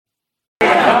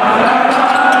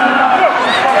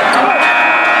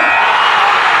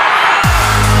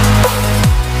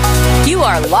You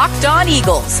are Locked On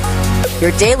Eagles,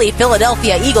 your daily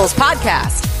Philadelphia Eagles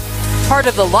podcast. Part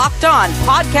of the Locked On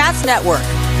Podcast Network,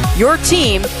 your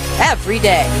team every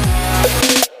day.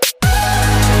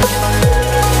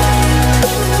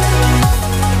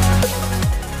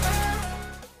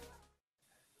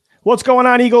 What's going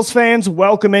on, Eagles fans?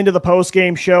 Welcome into the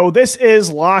post-game show. This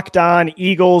is Locked On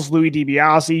Eagles. Louis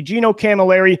DiBiase, Gino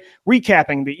Camilleri,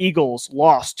 recapping the Eagles'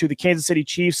 loss to the Kansas City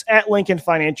Chiefs at Lincoln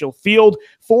Financial Field,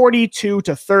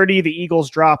 42-30. The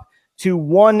Eagles drop to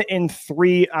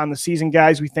 1-3 on the season,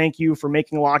 guys. We thank you for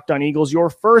making Locked On Eagles your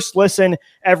first listen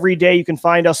every day. You can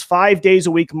find us 5 days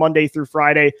a week, Monday through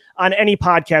Friday, on any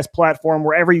podcast platform,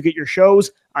 wherever you get your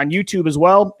shows, on YouTube as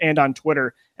well, and on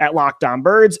Twitter at Locked On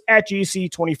Birds, at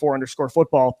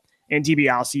GC24_football, and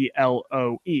DiBiase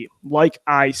LOE. Like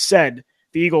I said,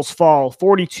 the Eagles fall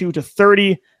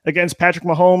 42-30 against Patrick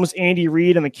Mahomes, Andy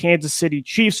Reid, and the Kansas City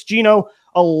Chiefs. Gino,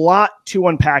 a lot to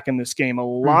unpack in this game. A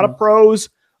lot of pros,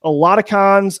 a lot of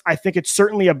cons. I think it's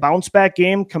certainly a bounce-back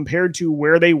game compared to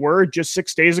where they were just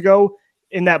 6 days ago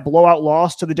in that blowout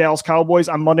loss to the Dallas Cowboys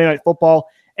on Monday Night Football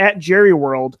at Jerry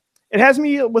World. It has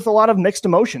me with a lot of mixed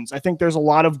emotions. I think there's a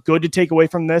lot of good to take away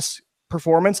from this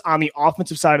performance on the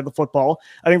offensive side of the football.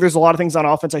 I think there's a lot of things on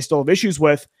offense I still have issues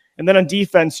with. And then on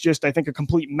defense, just I think a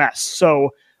complete mess.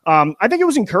 So I think it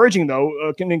was encouraging,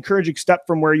 though, an encouraging step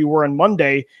from where you were on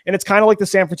Monday. And it's kind of like the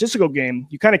San Francisco game.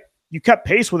 You kept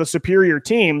pace with a superior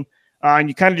team, and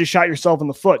you kind of just shot yourself in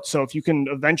the foot. So if you can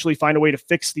eventually find a way to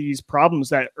fix these problems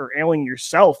that are ailing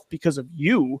yourself because of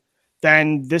you,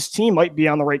 then this team might be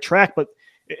on the right track. But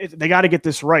they got to get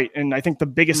this right. And I think the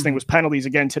biggest thing was penalties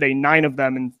again today, 9 of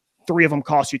them, and 3 of them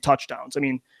cost you touchdowns. I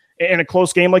mean, in a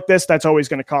close game like this, that's always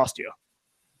going to cost you.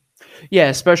 Yeah,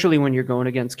 especially when you're going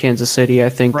against Kansas City. I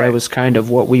think that was kind of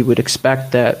what we would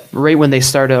expect, that right when they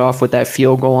started off with that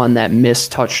field goal on that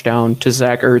missed touchdown to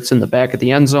Zach Ertz in the back of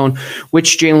the end zone,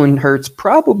 which Jalen Hurts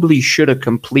probably should have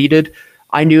completed.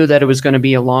 I knew that it was going to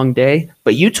be a long day,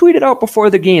 but you tweeted out before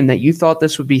the game that you thought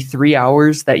this would be 3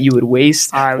 hours that you would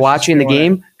waste watching the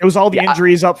game. It was all the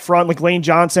injuries up front, like Lane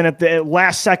Johnson at the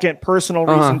last second, personal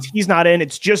reasons. He's not in.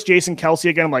 It's just Jason Kelce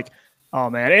again. I'm like, oh,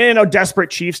 man. And a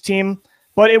desperate Chiefs team.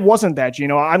 But it wasn't that,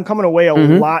 Gino. I'm coming away a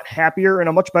lot happier and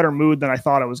a much better mood than I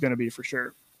thought I was going to be for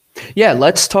sure. Yeah,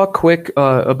 let's talk quick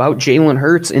about Jalen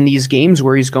Hurts in these games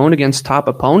where he's going against top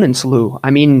opponents, Lou.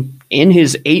 I mean, in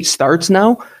his 8 starts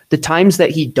now, the times that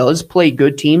he does play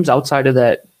good teams outside of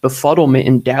that befuddlement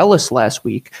in Dallas last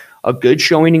week, a good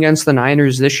showing against the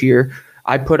Niners this year.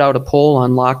 I put out a poll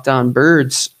on Locked On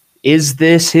Birds. Is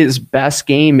this his best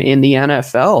game in the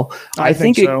NFL? I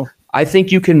think so. I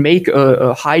think you can make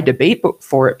a high debate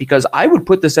for it, because I would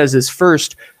put this as his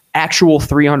first actual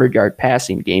 300-yard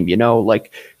passing game. You know,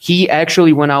 like he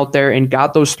actually went out there and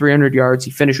got those 300 yards.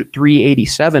 He finished with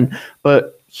 387,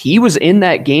 but he was in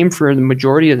that game for the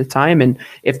majority of the time. And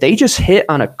if they just hit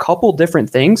on a couple different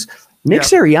things, Nick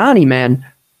Sirianni, man,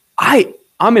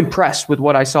 I'm impressed with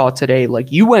what I saw today.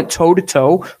 Like, you went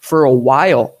toe-to-toe for a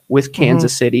while with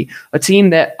Kansas City, a team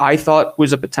that I thought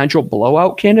was a potential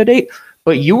blowout candidate.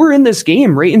 But you were in this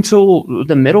game right until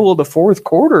the middle of the fourth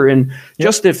quarter. And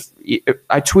just if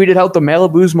I tweeted out the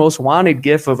Malibu's Most Wanted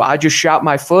gif of I just shot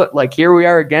my foot, like here we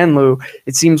are again, Lou.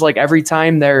 It seems like every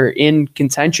time they're in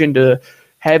contention to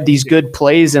have these good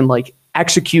plays and like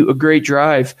execute a great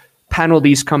drive,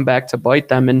 penalties come back to bite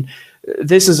them. And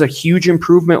this is a huge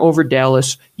improvement over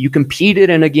Dallas. You competed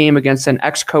in a game against an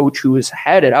ex-coach who has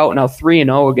had it out now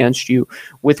 3-0 against you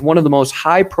with one of the most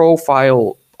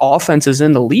high-profile offenses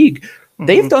in the league.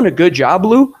 They've done a good job,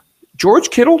 Lou. George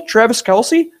Kittle, Travis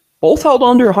Kelce, both held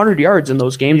under 100 yards in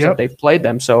those games that they've played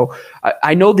them. So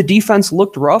I know the defense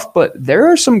looked rough, but there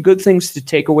are some good things to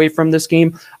take away from this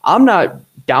game. I'm not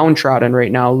downtrodden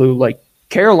right now, Lou. Like,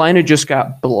 Carolina just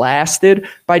got blasted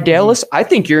by Dallas. I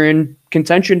think you're in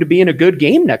contention to be in a good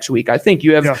game next week. I think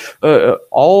you have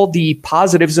all the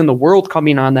positives in the world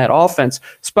coming on that offense.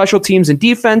 Special teams and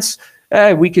defense,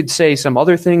 we could say some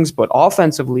other things, but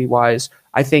offensively wise,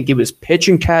 I think it was pitch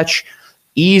and catch,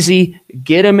 easy,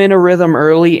 get him in a rhythm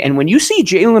early. And when you see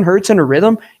Jalen Hurts in a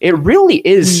rhythm, it really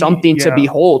is something to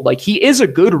behold. Like, he is a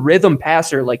good rhythm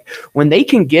passer. Like, when they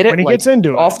can get it, when he gets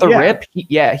into off the rip,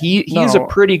 he's a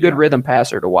pretty good rhythm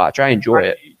passer to watch. I enjoy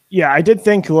it. Yeah, I did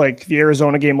think like the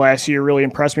Arizona game last year really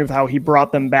impressed me with how he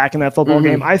brought them back in that football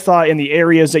game. I thought in the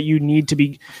areas that you need to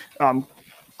be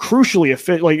crucially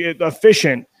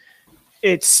efficient,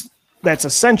 it's that's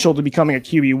essential to becoming a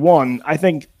QB1. I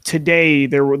think today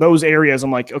there were those areas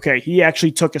I'm like, okay, he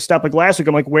actually took a step. Like last week,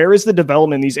 I'm like, where is the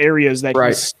development in these areas that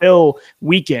he's still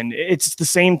weak in? It's the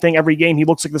same thing every game. He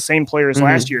looks like the same player as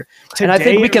last year. Today, and I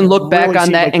think we can look back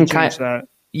on that and that.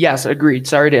 Yes, agreed.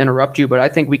 Sorry to interrupt you, but I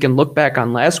think we can look back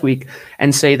on last week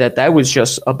and say that was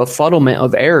just a befuddlement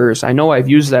of errors. I know I've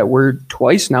used that word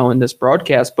twice now in this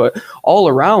broadcast, but all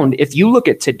around, if you look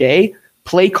at today,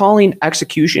 play calling,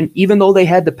 execution, even though they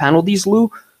had the penalties,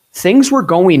 Lou, things were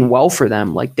going well for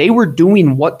them. Like they were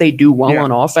doing what they do well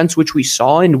on offense, which we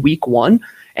saw in week 1.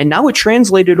 And now it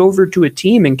translated over to a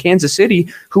team in Kansas City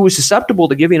who was susceptible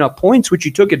to giving up points, which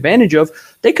you took advantage of.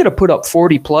 They could have put up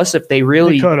 40 plus if they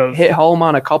really hit home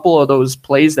on a couple of those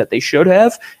plays that they should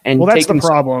have. And that's the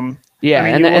problem. Yeah,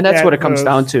 I mean, and that's what it comes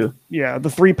down to. Yeah, the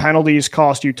 3 penalties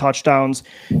cost you touchdowns.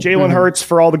 Jalen Hurts,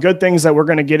 for all the good things that we're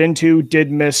going to get into,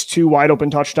 did miss 2 wide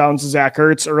open touchdowns to Zach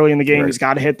Ertz early in the game. Right. He's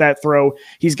got to hit that throw.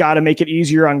 He's got to make it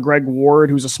easier on Greg Ward,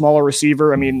 who's a smaller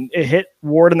receiver. I mean, it hit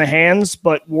Ward in the hands,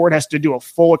 but Ward has to do a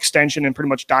full extension and pretty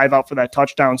much dive out for that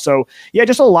touchdown. So, yeah,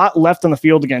 just a lot left on the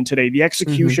field again today. The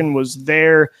execution was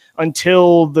there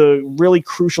until the really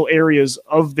crucial areas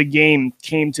of the game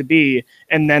came to be,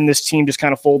 and then this team just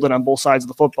kind of folded on both sides of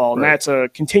the football. And that's a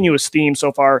continuous theme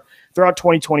so far throughout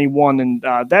 2021, and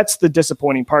that's the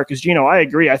disappointing part because, Gino, I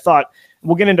agree. I thought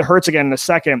we'll get into Hurts again in a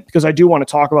second because I do want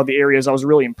to talk about the areas I was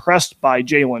really impressed by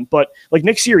Jalen. But like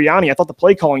Nick Sirianni, I thought the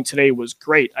play calling today was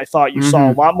great. I thought you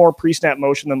saw a lot more pre-snap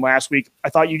motion than last week. I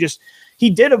thought he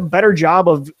did a better job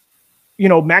of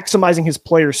maximizing his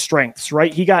players' strengths,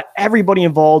 right? He got everybody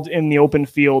involved in the open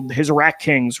field, his rack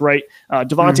kings, right?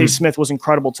 Devontae Smith was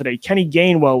incredible today. Kenny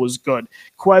Gainwell was good.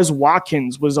 Quez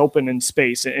Watkins was open in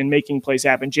space and making plays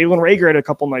happen. Jalen Reagor had a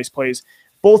couple nice plays.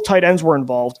 Both tight ends were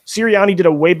involved. Sirianni did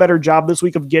a way better job this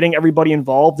week of getting everybody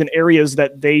involved in areas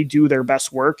that they do their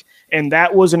best work, and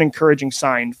that was an encouraging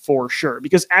sign for sure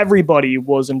because everybody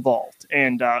was involved,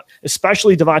 and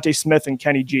especially Devontae Smith and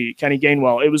Kenny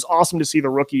Gainwell. It was awesome to see the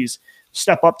rookies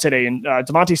step up today. And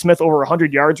Devontae Smith over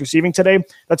 100 yards receiving today.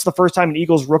 That's the first time an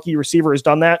Eagles rookie receiver has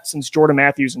done that since Jordan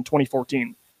Matthews in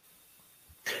 2014.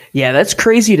 Yeah, that's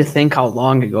crazy to think how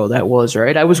long ago that was,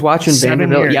 right? I was watching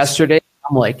Vanderbilt yesterday.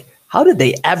 I'm like, how did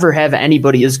they ever have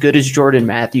anybody as good as Jordan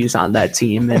Matthews on that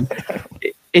team? And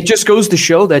it just goes to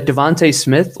show that Devontae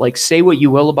Smith, like, say what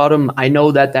you will about him. I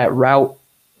know that route,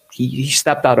 he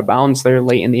stepped out of bounds there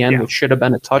late in the end, which should have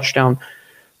been a touchdown.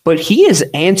 But he is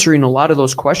answering a lot of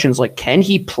those questions. Like, can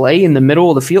he play in the middle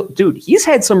of the field? Dude, he's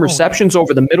had some receptions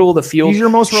over the middle of the field. He's your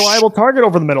most reliable target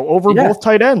over the middle, both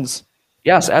tight ends.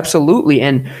 Yes, absolutely.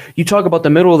 And you talk about the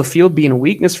middle of the field being a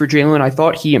weakness for Jalen. I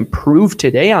thought he improved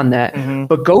today on that.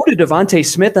 But go to Devontae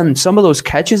Smith and some of those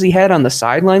catches he had on the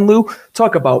sideline, Lou.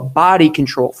 Talk about body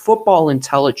control, football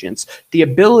intelligence, the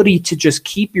ability to just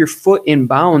keep your foot in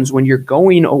bounds when you're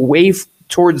going away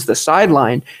towards the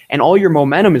sideline and all your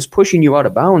momentum is pushing you out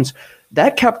of bounds.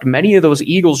 That kept many of those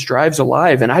Eagles drives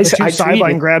alive. And I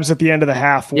sideline grabs at the end of the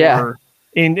half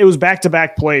and it was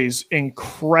back-to-back plays.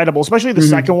 Incredible, especially the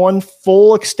second one,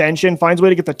 full extension, finds a way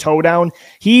to get the toe down.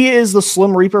 He is the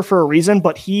Slim Reaper for a reason,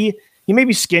 but he may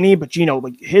be skinny, but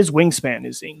like his wingspan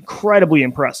is incredibly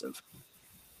impressive.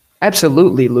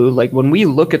 Absolutely, Lou. Like when we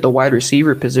look at the wide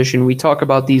receiver position, we talk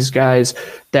about these guys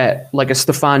that, like a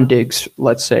Stephon Diggs,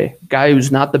 let's say, guy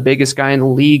who's not the biggest guy in the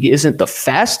league, isn't the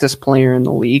fastest player in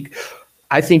the league.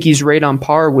 I think he's right on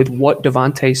par with what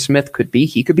Devontae Smith could be.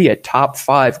 He could be a top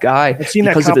 5 guy. I've seen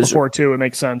that before too. It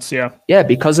makes sense. Yeah. Yeah.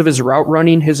 Because of his route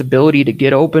running, his ability to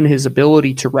get open, his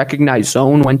ability to recognize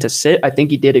zone, when to sit. I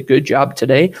think he did a good job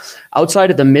today.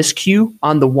 Outside of the miscue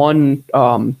on the one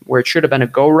where it should have been a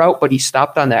go route, but he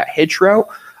stopped on that hitch route.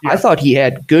 Yeah. I thought he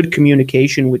had good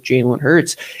communication with Jalen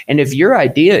Hurts. And if your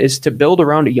idea is to build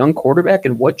around a young quarterback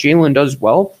and what Jalen does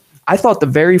well, I thought the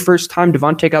very first time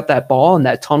Devontae got that ball and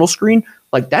that tunnel screen,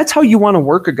 like that's how you want to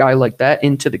work a guy like that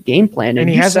into the game plan. And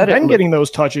he hasn't been getting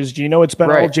those touches, Gino. It's been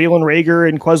all Jalen Reagor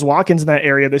and Quez Watkins in that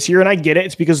area this year. And I get it.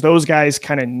 It's because those guys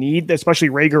kind of need, especially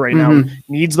Reagor right now,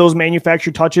 needs those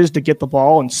manufactured touches to get the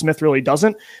ball, and Smith really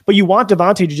doesn't. But you want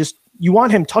Devontae to you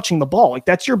want him touching the ball. Like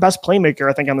that's your best playmaker,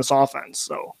 I think, on this offense.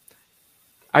 So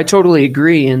I totally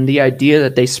agree. And the idea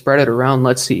that they spread it around,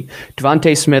 let's see,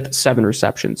 Devontae Smith, 7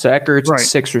 receptions, Zach Ertz,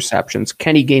 6 receptions,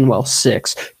 Kenny Gainwell,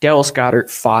 6, Dallas Goedert,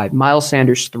 5, Miles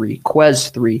Sanders, 3,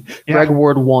 Quez, 3, Greg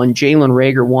Ward, 1, Jalen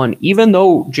Reagor, 1. Even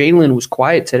though Jalen was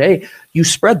quiet today, you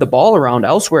spread the ball around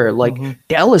elsewhere. Like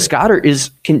Dallas Goedert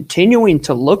is continuing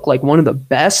to look like one of the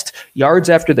best yards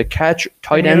after the catch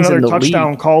tight ends in the league. Another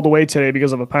touchdown called away today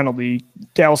because of a penalty.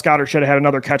 Dallas Goedert should have had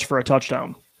another catch for a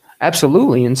touchdown.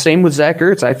 Absolutely. And same with Zach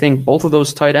Ertz. I think both of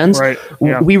those tight ends, right.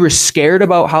 Yeah. We were scared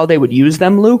about how they would use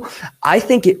them, Lou. I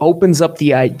think it opens up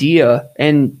the idea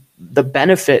and the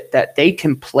benefit that they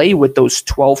can play with those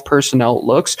 12 personnel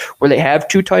looks where they have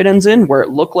 2 tight ends in, where it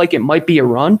looked like it might be a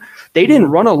run. They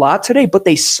didn't run a lot today, but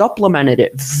they supplemented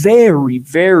it very,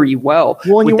 very well.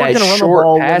 Well, and you weren't going to run the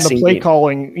ball when the play game.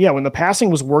 Calling. Yeah, when the passing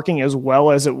was working as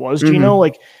well as it was, Gino,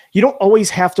 like you don't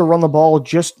always have to run the ball.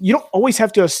 You don't always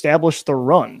have to establish the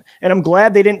run. And I'm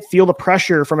glad they didn't feel the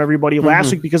pressure from everybody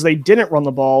last week because they didn't run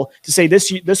the ball to say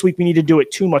this week we need to do it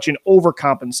too much and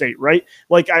overcompensate, right?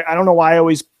 Like, I don't know why I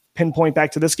always pinpoint back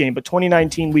to this game, but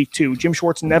 2019 week 2, Jim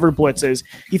Schwartz never blitzes.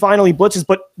 He finally blitzes,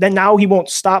 but then now he won't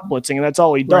stop blitzing, and that's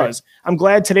all he does. Right. I'm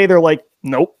glad today they're like,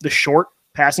 nope, the short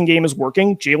passing game is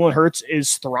working. Jalen Hurts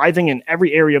is thriving in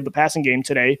every area of the passing game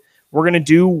today. We're going to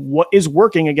do what is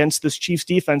working against this Chiefs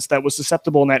defense that was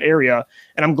susceptible in that area.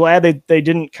 And I'm glad they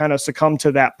didn't kind of succumb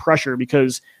to that pressure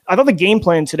because I thought the game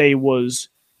plan today was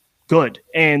good.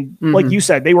 And like you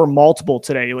said, they were multiple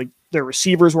today. Like, their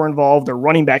receivers were involved, their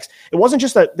running backs. It wasn't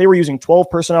just that they were using 12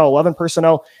 personnel, 11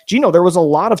 personnel. Gino, there was a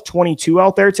lot of 22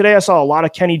 out there today. I saw a lot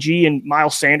of Kenny G and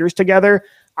Miles Sanders together.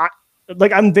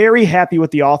 I'm very happy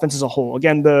with the offense as a whole.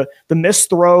 Again, the missed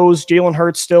throws, Jalen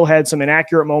Hurts still had some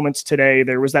inaccurate moments today.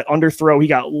 There was that underthrow. He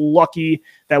got lucky.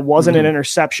 That wasn't an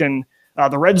interception.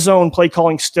 The red zone play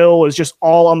calling still is just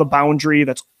all on the boundary.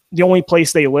 That's the only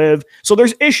place they live. So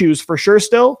there's issues for sure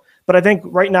still. But I think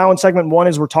right now in segment 1,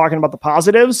 as we're talking about the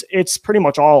positives, it's pretty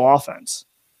much all offense.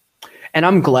 And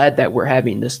I'm glad that we're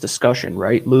having this discussion,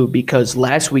 right, Lou? Because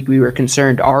last week we were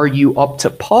concerned, are you up to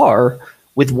par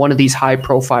with one of these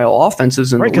high-profile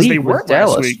offenses in the league? Because they weren't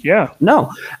Dallas last week, yeah.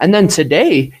 No. And then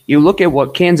today, you look at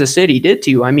what Kansas City did to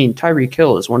you. I mean, Tyreek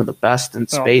Hill is one of the best in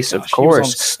space, of course. He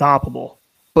was unstoppable.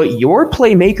 But your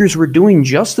playmakers were doing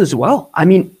just as well. I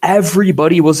mean,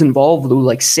 everybody was involved, Lou.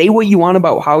 Like, say what you want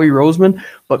about Howie Roseman,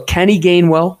 but Kenny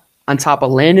Gainwell on top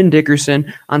of Landon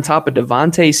Dickerson, on top of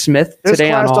Devontae Smith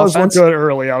today on offense. This class does look good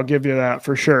early. I'll give you that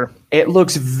for sure. It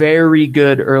looks very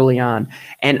good early on.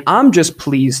 And I'm just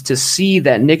pleased to see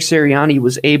that Nick Sirianni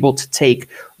was able to take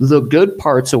the good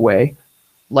parts away,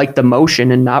 like the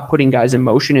motion and not putting guys in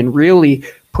motion and really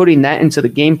putting that into the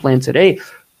game plan today,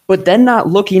 but then not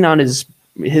looking on his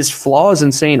flaws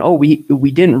and saying, oh, we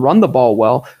didn't run the ball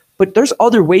well, but there's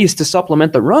other ways to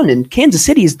supplement the run. And Kansas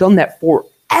City has done that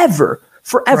forever.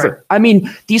 Right. I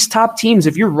mean, these top teams,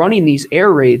 if you're running these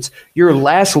air raids, your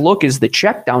last look is the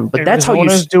check down, but that's how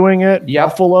Arizona's doing it. Yep.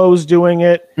 Buffalo's doing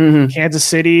it. Kansas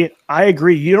City. I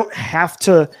agree. You don't have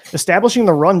to establishing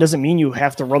the run doesn't mean you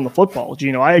have to run the football.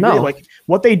 Gino, I agree. No. Like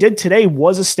what they did today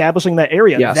was establishing that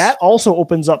area. Yes. That also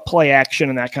opens up play action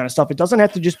and that kind of stuff. It doesn't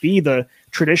have to just be the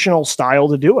traditional style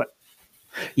to do it.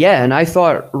 Yeah. And I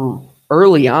thought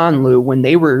early on, Lou, when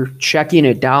they were checking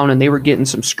it down and they were getting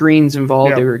some screens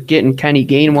involved, they were getting Kenny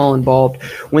Gainwell involved,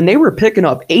 when they were picking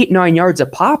up 8-9 yards a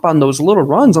pop on those little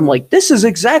runs, I'm like, this is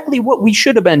exactly what we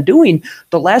should have been doing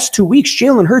the last 2 weeks.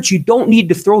 Jalen Hurts, you don't need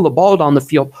to throw the ball down the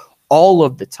field all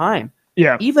of the time.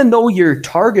 Yeah. Even though your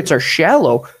targets are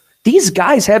shallow, these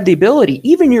guys have the ability.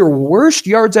 Even your worst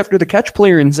yards after the catch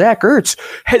player in Zach Ertz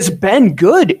has been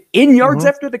good in yards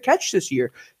after the catch this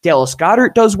year. Dallas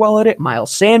Goedert does well at it.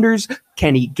 Miles Sanders,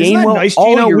 Kenny Gainwell, nice?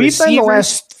 all your we've receivers. Been the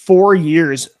last 4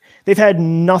 years, they've had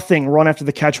nothing run after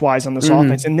the catch wise on this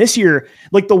offense. And this year,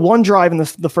 like the one drive in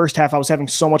the first half, I was having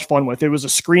so much fun with. It was a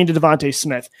screen to Devontae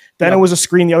Smith. Then it was a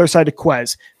screen the other side to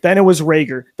Quez. Then it was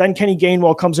Rager. Then Kenny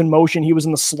Gainwell comes in motion. He was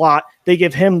in the slot. They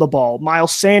give him the ball.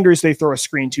 Miles Sanders, they throw a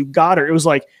screen to. Goddard. It was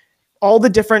like all the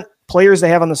different players they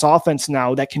have on this offense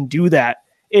now that can do that.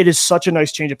 It is such a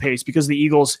nice change of pace because the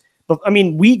Eagles, I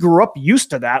mean, we grew up used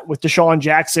to that with Deshaun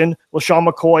Jackson, LaShawn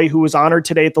McCoy, who was honored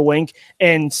today at the link.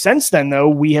 And since then, though,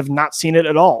 we have not seen it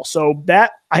at all. So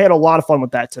that I had a lot of fun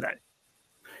with that today.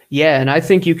 Yeah, and I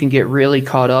think you can get really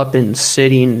caught up in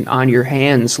sitting on your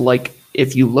hands. Like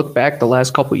if you look back the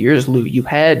last couple of years, Lou, you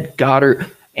had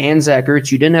Goddard and Zach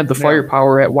Ertz. You didn't have the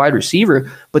firepower at wide receiver,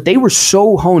 but they were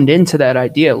so honed into that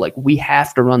idea. Like we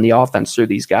have to run the offense through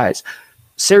these guys.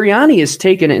 Sirianni has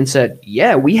taken it and said,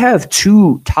 yeah, we have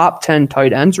 2 top 10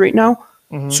 tight ends right now.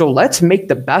 So let's make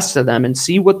the best of them and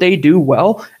see what they do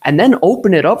well and then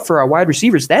open it up for our wide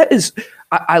receivers. That is,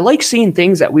 I like seeing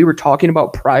things that we were talking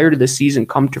about prior to the season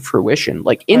come to fruition.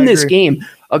 Like in this game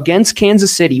against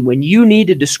Kansas City, when you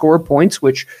needed to score points,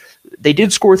 which they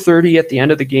did score 30 at the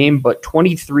end of the game, but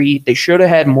 23, they should have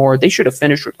had more. They should have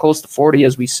finished with close to 40,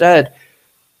 as we said.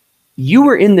 You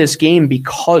were in this game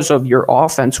because of your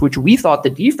offense, which we thought the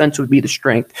defense would be the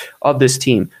strength of this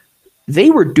team. they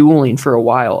were dueling for a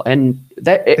while, and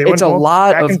it's a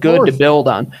lot of good to build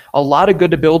on. A lot of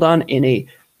good to build on in a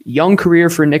young career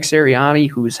for Nick Sirianni,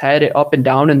 who's had it up and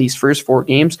down in these first 4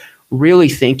 games. Really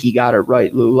think he got it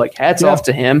right, Lou. Like, hats off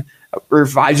to him, or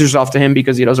visors off to him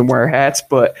because he doesn't wear hats.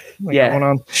 But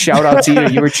shout out to you.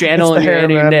 You were channeling your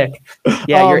inner Nick.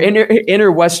 Yeah, your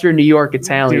inner Western New York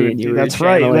Italian. Dude, that's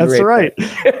right. That's right.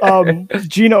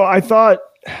 Gino, I thought,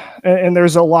 and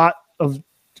there's a lot of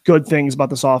good things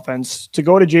about this offense. To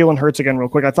go to Jalen Hurts again real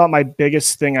quick, I thought my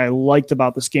biggest thing I liked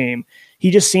about this game, he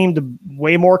just seemed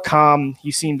way more calm.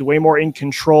 He seemed way more in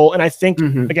control. And I think,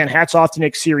 again, hats off to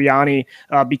Nick Sirianni,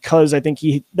 because I think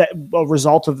a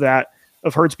result of that,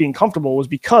 of Hurts being comfortable, was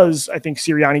because I think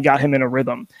Sirianni got him in a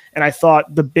rhythm. And I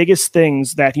thought the biggest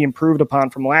things that he improved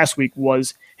upon from last week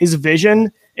was his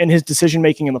vision and his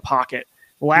decision-making in the pocket.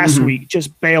 Last week,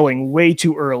 just bailing way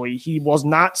too early. He was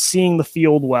not seeing the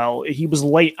field well. He was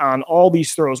late on all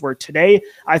these throws, where today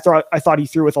I thought he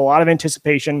threw with a lot of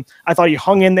anticipation. I thought he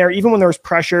hung in there even when there was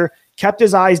pressure, kept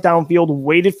his eyes downfield,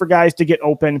 waited for guys to get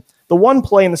open. The one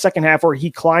play in the second half where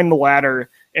he climbed the ladder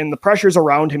and the pressure's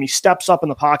around him, he steps up in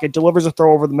the pocket, delivers a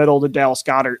throw over the middle to Dallas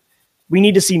Goedert. We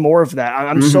need to see more of that.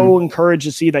 I'm so encouraged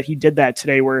to see that he did that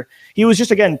today, where he was just,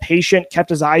 again, patient, kept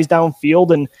his eyes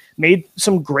downfield, and made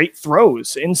some great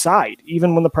throws inside,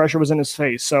 even when the pressure was in his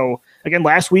face. So, again,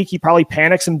 last week he probably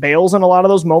panics and bails in a lot of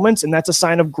those moments, and that's a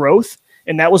sign of growth.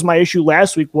 And that was my issue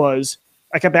last week, was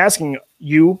I kept asking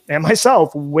you and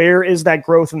myself, where is that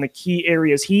growth in the key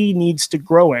areas he needs to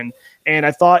grow in? And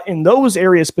I thought in those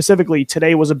areas specifically,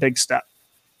 today was a big step.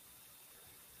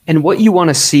 And what you want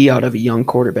to see out of a young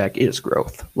quarterback is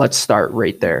growth. Let's start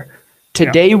right there.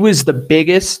 Today was the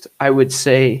biggest, I would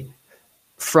say,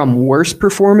 from worst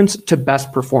performance to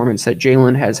best performance that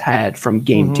Jalen has had from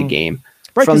game to game.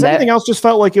 Right, because everything else just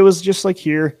felt like it was just like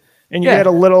here. And you had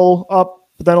a little up,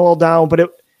 but then a little down.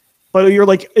 But you're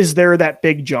like, is there that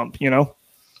big jump, you know?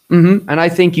 And I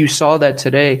think you saw that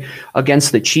today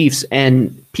against the Chiefs.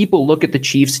 And people look at the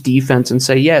Chiefs defense and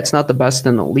say, yeah, it's not the best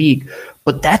in the league.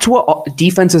 But that's what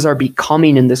defenses are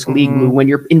becoming in this league, Lou, when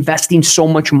you're investing so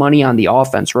much money on the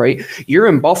offense, right? You're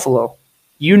in Buffalo.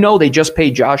 You know they just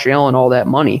paid Josh Allen all that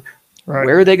money. Right.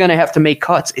 Where are they going to have to make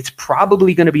cuts? It's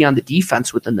probably going to be on the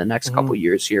defense within the next couple of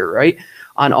years here, right?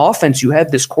 On offense, you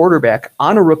have this quarterback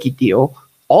on a rookie deal.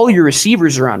 All your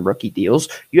receivers are on rookie deals.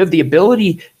 You have the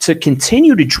ability to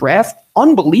continue to draft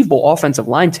unbelievable offensive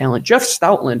line talent. Jeff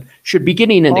Stoutland should be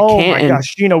getting into Canton. Oh my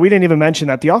gosh, we didn't even mention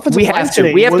that. The offensive line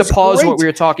today We have to pause what we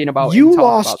were talking about. You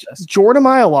lost Jordan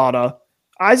Mailata,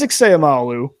 Isaac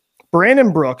Seumalo,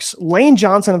 Brandon Brooks, Lane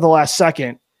Johnson at the last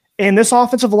second, and this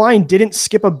offensive line didn't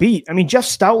skip a beat. I mean, Jeff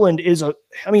Stoutland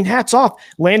hats off.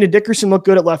 Landon Dickerson looked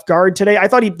good at left guard today. I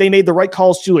thought they made the right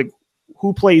calls too, like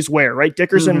who plays where, right?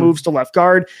 Dickerson moves to left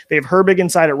guard. They have Herbig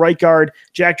inside at right guard.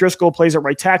 Jack Driscoll plays at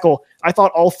right tackle. I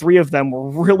thought all three of them were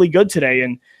really good today.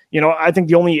 And, I think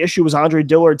the only issue was Andre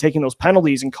Dillard taking those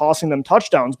penalties and costing them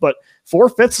touchdowns, but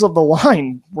 4/5 of the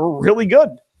line were really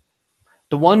good.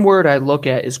 The one word I look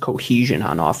at is cohesion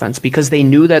on offense, because they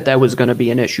knew that was going to be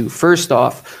an issue. First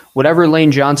off, whatever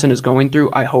Lane Johnson is going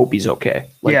through, I hope he's okay.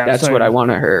 That's what I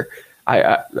want to hear.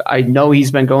 I know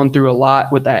he's been going through a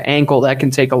lot with that ankle. That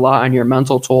can take a lot on your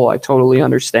mental toll. I totally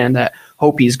understand that.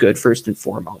 Hope he's good first and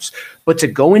foremost. But to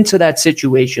go into that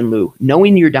situation, Lou,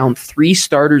 knowing you're down 3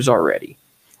 starters already,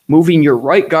 moving your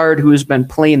right guard, who has been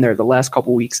playing there the last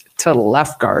couple weeks, to the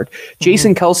left guard,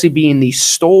 Jason Kelsey being the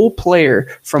sole player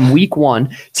from week 1.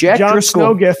 Jack John Driscoll,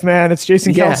 Snow gift, man. It's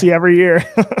Jason Kelsey every year.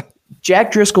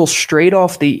 Jack Driscoll straight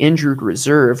off the injured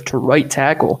reserve to right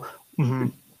tackle.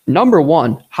 Number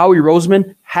 1, Howie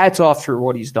Roseman, hats off for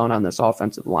what he's done on this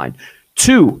offensive line.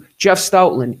 2, Jeff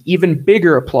Stoutland, even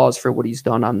bigger applause for what he's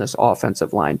done on this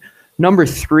offensive line. Number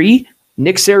 3,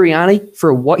 Nick Sirianni,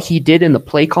 for what he did in the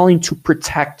play calling to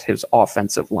protect his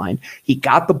offensive line. He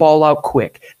got the ball out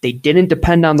quick. They didn't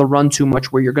depend on the run too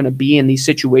much, where you're going to be in these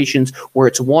situations where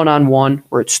it's 1-on-1,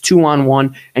 where it's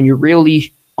 2-on-1, and you're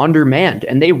really undermanned.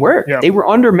 And they were. Yeah. They were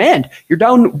undermanned. You're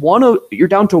down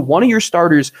to one of your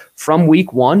starters from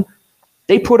week 1.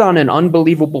 They put on an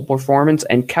unbelievable performance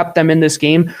and kept them in this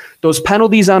game. Those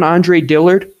penalties on Andre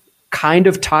Dillard kind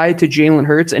of tied to Jalen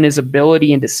Hurts and his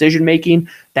ability and decision-making.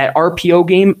 That RPO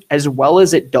game, as well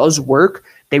as it does work,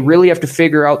 they really have to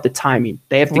figure out the timing.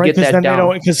 They have to get that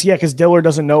down. Because Dillard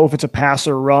doesn't know if it's a pass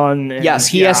or run. Yes,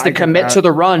 he has to commit to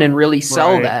the run and really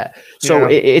sell that. So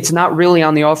it's not really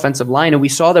on the offensive line. And we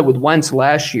saw that with Wentz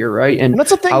last year, right? And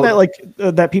that's the thing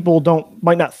that people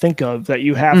might not think of, that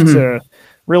you have to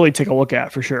really take a look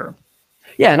at for sure.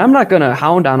 Yeah, and I'm not going to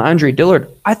hound on Andre Dillard.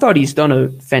 I thought he's done a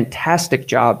fantastic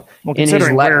job Well, in his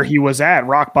considering where he was at,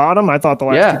 rock bottom, I thought the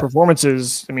last two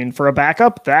performances, I mean, for a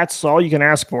backup, that's all you can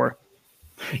ask for.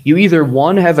 You either,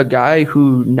 one, have a guy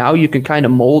who now you can kind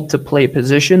of mold to play a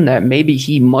position that maybe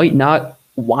he might not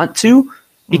want to,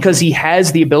 because he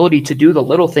has the ability to do the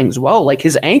little things well, like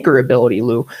his anchor ability,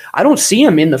 Lou. I don't see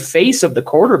him in the face of the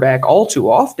quarterback all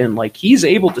too often. Like, he's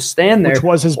able to stand there. Which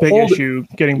was his big issue,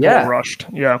 getting bull rushed.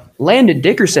 Yeah. Landon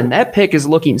Dickerson, that pick is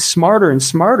looking smarter and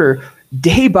smarter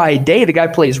day by day. The guy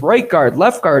plays right guard,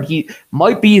 left guard. He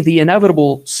might be the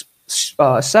inevitable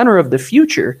center of the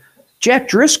future. Jack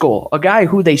Driscoll, a guy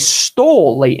who they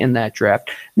stole late in that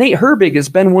draft. Nate Herbig has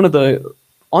been one of the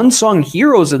unsung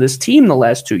heroes of this team the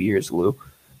last 2 years, Lou.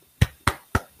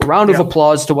 A round of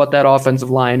applause to what that offensive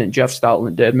line and Jeff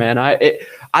Stoutland did, man.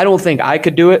 I don't think I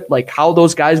could do it. Like, how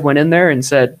those guys went in there and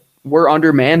said, we're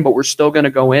undermanned, but we're still going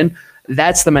to go in.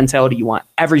 That's the mentality you want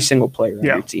every single player on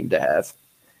your team to have.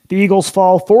 The Eagles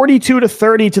fall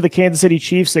 42-30 to the Kansas City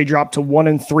Chiefs. They drop to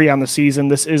 1-3 on the season.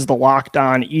 This is the Locked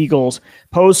On Eagles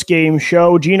post-game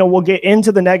show. Gino, we'll get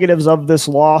into the negatives of this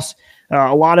loss.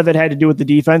 A lot of it had to do with the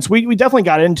defense. We definitely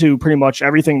got into pretty much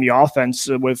everything in the offense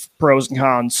with pros and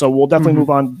cons. So we'll definitely move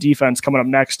on to defense coming up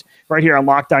next right here on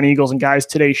Locked On Eagles. And guys,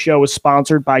 today's show is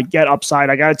sponsored by Get Upside.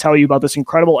 I got to tell you about this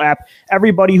incredible app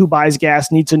everybody who buys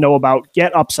gas needs to know about.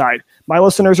 Get Upside. My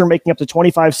listeners are making up to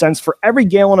 25 cents for every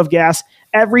gallon of gas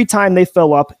every time they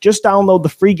fill up. Just download the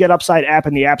free Get Upside app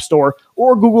in the App Store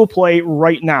or Google Play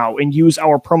right now and use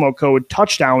our promo code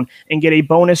TOUCHDOWN and get a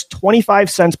bonus 25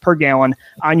 cents per gallon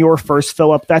on your first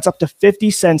fill up. That's up to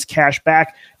 50 cents cash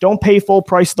back. Don't pay full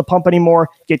price at the pump anymore.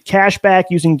 Get cash back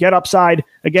using Get Upside.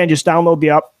 Again, just download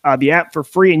the app for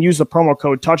free and use the promo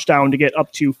code TOUCHDOWN to get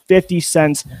up to 50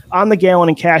 cents on the gallon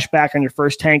and cash back on your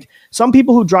first tank. Some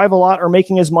people who drive a lot are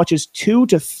making as much as $200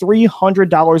 to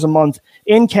 $300 a month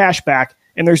in cash back,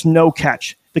 and there's no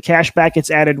catch. The cash back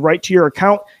gets added right to your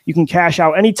account. You can cash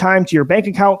out anytime to your bank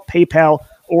account, PayPal,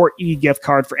 or e-gift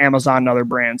card for Amazon and other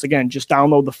brands. Again, just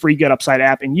download the free Get Upside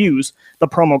app and use the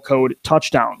promo code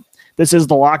TOUCHDOWN. This is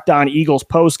the Locked On Eagles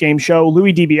post-game show.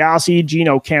 Louis DiBiase,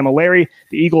 Gino Camilleri.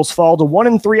 The Eagles fall to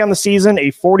 1-3 on the season,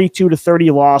 a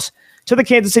 42-30 loss to the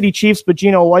Kansas City Chiefs. But,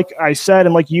 Gino, like I said,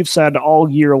 and like you've said all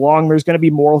year long, there's going to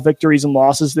be moral victories and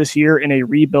losses this year in a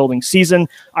rebuilding season.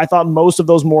 I thought most of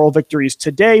those moral victories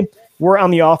today were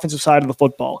on the offensive side of the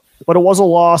football. But it was a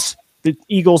loss. The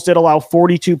Eagles did allow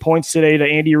 42 points today to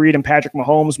Andy Reid and Patrick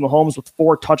Mahomes. Mahomes with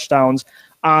 4 touchdowns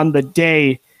on the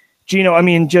day. Gino, I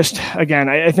mean, just, again,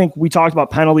 I think we talked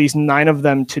about penalties, 9 of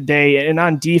them today, and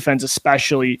on defense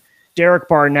especially. Derek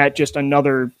Barnett, just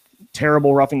another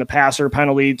terrible roughing the passer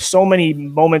penalty. So many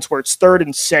moments where it's 3rd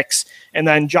and 6, and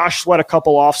then Josh Sweat a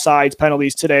couple offsides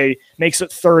penalties today, makes it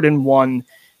 3rd and 1.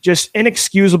 Just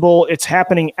inexcusable. It's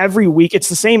happening every week. It's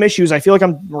the same issues. I feel like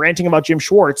I'm ranting about Jim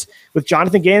Schwartz. With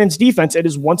Jonathan Gannon's defense, it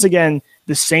is once again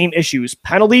the same issues.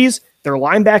 Penalties, their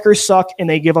linebackers suck, and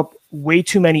they give up way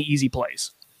too many easy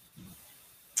plays.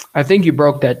 I think you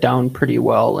broke that down pretty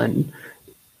well, and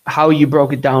how you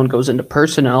broke it down goes into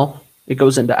personnel, it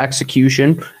goes into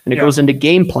execution, and it goes into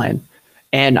game plan.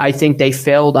 And I think they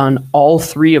failed on all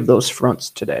 3 of those fronts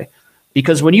today.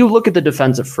 Because when you look at the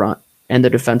defensive front and the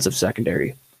defensive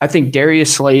secondary, I think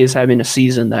Darius Slay is having a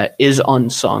season that is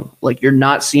unsung. Like, you're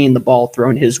not seeing the ball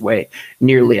thrown his way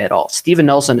nearly at all. Steven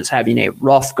Nelson is having a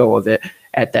rough go of it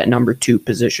at that number 2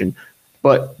 position.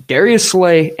 But Darius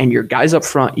Slay and your guys up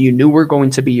front, you knew were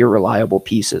going to be your reliable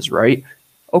pieces, right?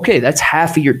 Okay, that's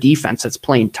half of your defense that's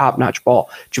playing top-notch ball.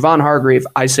 Javon Hargrave,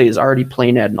 I say, is already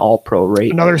playing at an all-pro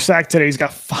rate. Another sack today. He's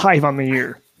got 5 on the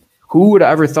year. Who would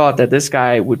have ever thought that this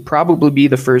guy would probably be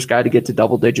the first guy to get to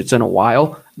double digits in a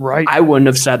while? Right. I wouldn't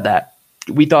have said that.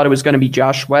 We thought it was going to be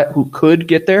Josh Sweat who could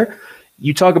get there.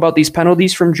 You talk about these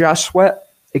penalties from Josh Sweat.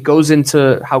 It goes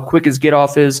into how quick his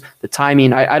get-off is, the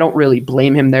timing. I don't really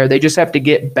blame him there. They just have to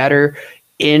get better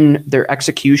in their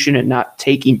execution and not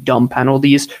taking dumb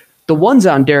penalties. The ones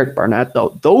on Derek Barnett,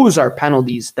 though, those are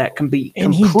penalties that can be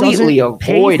completely avoidable.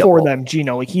 Pay for them,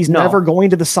 Gino. Like, he's never going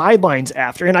to the sidelines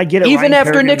after. And I get it. Even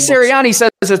after Nick Sirianni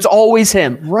says it's always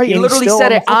him. Right. He literally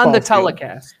said it on the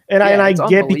telecast. And I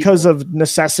get because of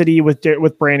necessity with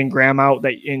Brandon Graham out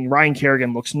and Ryan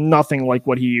Kerrigan looks nothing like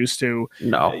what he used to.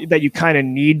 No. That you kind of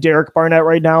need Derek Barnett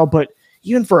right now. But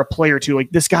even for a player too,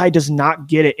 like, this guy does not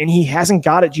get it, and he hasn't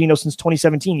got it, Gino, since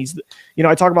 2017.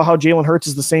 I talk about how Jalen Hurts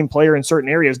is the same player in certain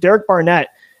areas. Derek Barnett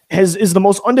is the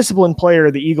most undisciplined player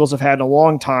the Eagles have had in a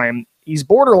long time. He's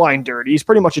borderline dirty. He's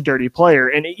pretty much a dirty player,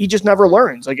 and he just never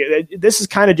learns. Like, this is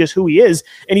kind of just who he is,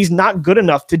 and he's not good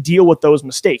enough to deal with those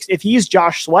mistakes. If he's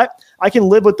Josh Sweat, I can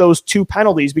live with those 2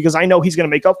 penalties because I know he's going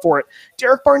to make up for it.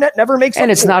 Derek Barnett never makes up for it.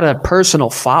 And it's not a personal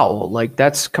foul. Like,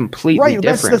 that's completely different.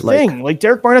 That's the thing. Like,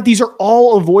 Derek Barnett, these are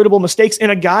all avoidable mistakes,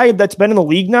 and a guy that's been in the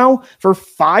league now for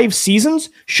 5 seasons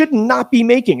should not be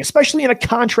making, especially in a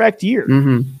contract year.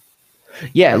 Mm-hmm.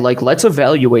 Yeah, like, let's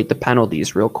evaluate the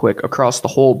penalties real quick across the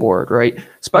whole board, right?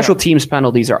 Special teams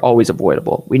penalties are always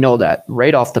avoidable. We know that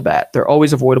right off the bat. They're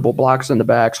always avoidable. Blocks in the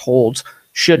backs, holds,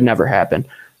 should never happen.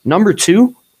 Number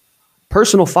 2,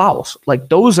 personal fouls. Like,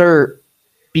 those are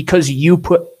because you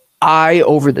put I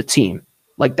over the team.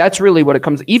 Like, that's really what it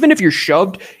comes. Even if you're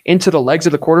shoved into the legs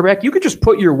of the quarterback, you could just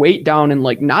put your weight down and,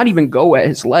 like, not even go at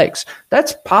his legs.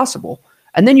 That's possible.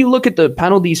 And then you look at the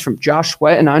penalties from Josh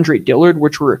Sweat and Andre Dillard,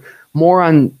 which were more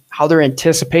on how they're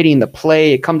anticipating the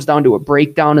play. It comes down to a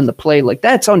breakdown in the play. Like,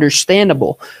 that's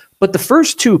understandable. But the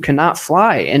first 2 cannot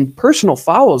fly. And personal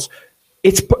fouls,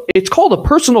 it's called a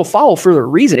personal foul for a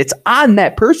reason. It's on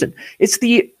that person. It's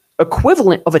the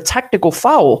equivalent of a technical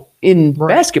foul in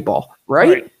basketball,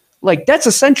 right? Like, that's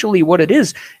essentially what it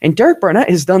is. And Derek Barnett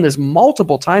has done this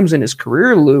multiple times in his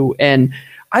career, Lou, and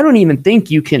I don't even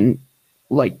think you can,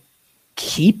 like,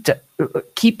 keep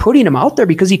putting him out there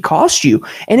because he cost you.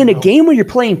 And in a game where you're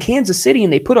playing Kansas City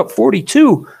and they put up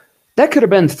 42, that could have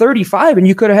been 35 and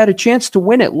you could have had a chance to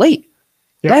win it late.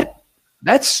 Yep.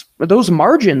 That's those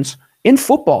margins in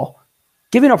football.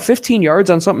 Giving up 15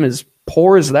 yards on something as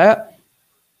poor as that,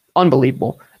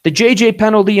 unbelievable. The JJ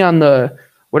penalty on the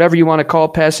whatever you want to call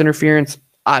it, pass interference,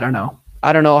 I don't know.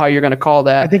 I don't know how you're going to call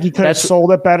that. I think he could have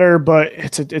sold it better, but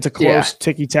it's a close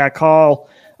ticky-tack call.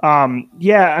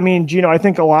 I mean, Gino, I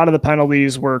think a lot of the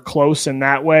penalties were close in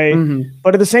that way,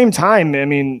 but at the same time, I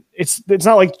mean, it's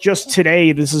not like just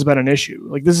today this has been an issue.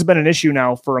 Like, this has been an issue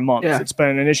now for a month. It's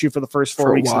been an issue for the first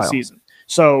 4 weeks of the season.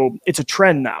 So it's a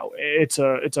trend now. It's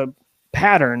a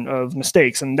pattern of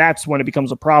mistakes, and that's when it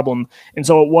becomes a problem. And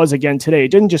so it was again today. It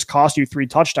didn't just cost you 3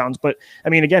 touchdowns, but I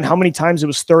mean, again, how many times it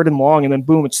was 3rd and long, and then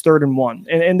boom, it's 3rd and 1,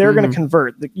 and they're going to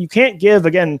convert. You can't give,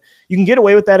 again, you can get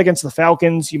away with that against the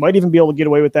Falcons. You might even be able to get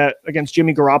away with that against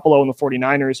Jimmy Garoppolo and the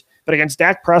 49ers, but against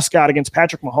Dak Prescott, against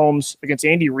Patrick Mahomes, against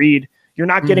Andy Reid, you're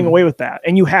not getting away with that,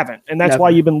 and you haven't. And that's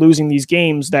why you've been losing these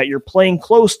games that you're playing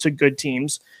close to good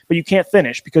teams, but you can't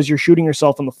finish because you're shooting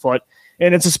yourself in the foot.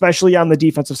 And it's especially on the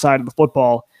defensive side of the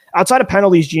football. Outside of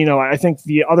penalties, Gino, I think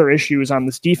the other issue is on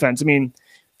this defense. I mean,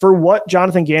 for what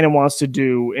Jonathan Gannon wants to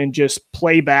do and just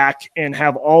play back and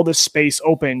have all this space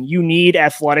open, you need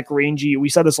athletic, rangy. We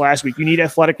said this last week. You need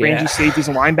athletic, rangy safeties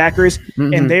and linebackers,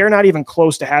 and they are not even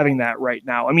close to having that right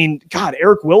now. I mean, God,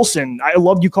 Eric Wilson, I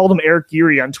loved you called him Eric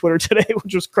Geary on Twitter today,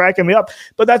 which was cracking me up.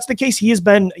 But that's the case. He has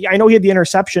been, I know he had the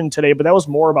interception today, but that was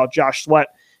more about Josh Sweat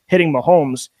hitting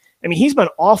Mahomes. I mean, he's been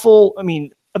awful. I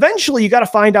mean, eventually you got to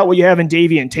find out what you have in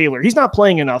Davian Taylor. He's not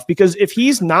playing enough because if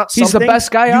he's not he's the best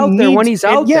guy out there when he's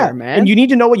out there, man. And you need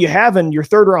to know what you have in your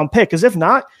 3rd round pick, because if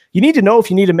not, you need to know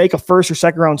if you need to make a 1st or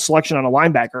 2nd round selection on a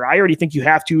linebacker. I already think you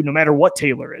have to, no matter what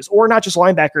Taylor is, or not just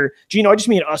linebacker. Gino, I just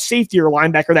mean a safety or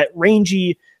linebacker, that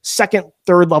rangy 2nd,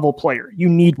 3rd level player. You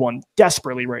need one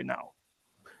desperately right now.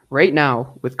 Right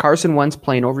now, with Carson Wentz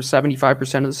playing over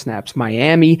 75% of the snaps,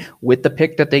 Miami, with the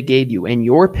pick that they gave you and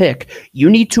your pick, you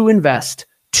need to invest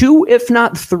 2, if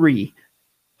not 3,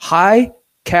 high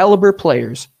caliber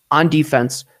players on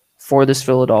defense for this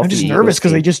Philadelphia. I'm just nervous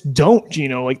because they just don't,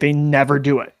 Gino. Like, they never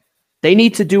do it. They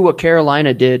need to do what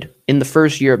Carolina did in the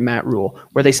first year of Matt Rule,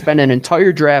 where they spent an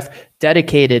entire draft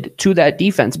dedicated to that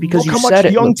defense because you said it. How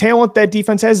much young talent that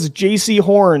defense has is J.C.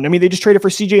 Horn. I mean, they just traded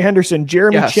for C.J. Henderson,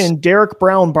 Jeremy Chin, Derek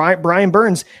Brown, Brian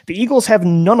Burns. The Eagles have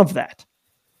none of that.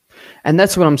 And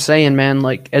that's what I'm saying, man.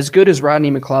 Like, as good as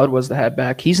Rodney McLeod was the head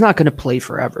back, he's not going to play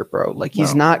forever, bro. Like,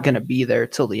 he's not going to be there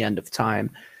till the end of time.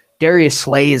 Darius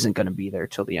Slay isn't going to be there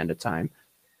till the end of time.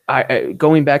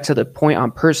 Going back to the point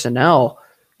on personnel,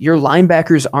 your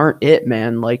linebackers aren't it,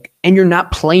 man. Like, and you're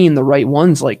not playing the right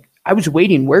ones. Like, I was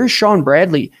waiting. Where's Sean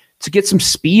Bradley to get some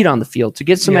speed on the field, to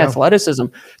get some athleticism?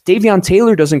 Davion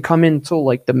Taylor doesn't come in until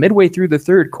like the midway through the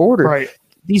 3rd quarter. Right.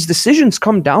 These decisions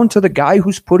come down to the guy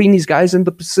who's putting these guys in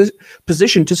the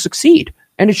position to succeed.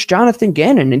 And it's Jonathan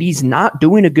Gannon, and he's not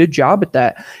doing a good job at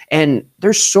that. And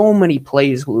there's so many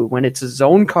plays, Lou, when it's a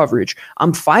zone coverage.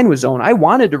 I'm fine with zone. I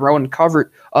wanted to run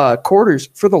covered quarters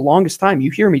for the longest time. You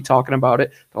hear me talking about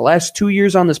it the last 2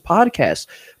 years on this podcast,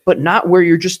 but not where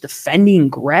you're just defending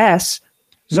grass.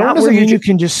 Zone doesn't mean you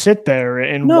can just sit there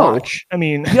and watch. I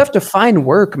mean, you have to find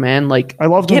work, man. Like, I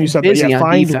love when you said that. Yeah,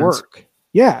 find work.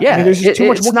 Yeah. I mean, there's just too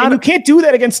much. And you can't do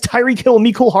that against Tyreek Hill and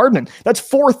Mecole Hardman. That's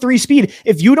 4.3 speed.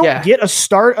 If you don't get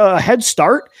a head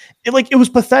start, it was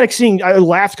pathetic seeing. I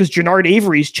laughed because Jannard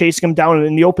Avery's chasing him down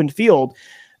in the open field.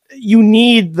 You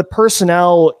need the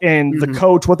personnel and the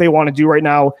coach, what they want to do right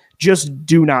now, just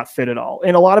do not fit at all.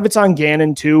 And a lot of it's on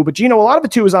Gannon too, but a lot of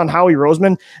it too is on Howie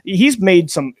Roseman. He's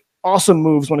made some awesome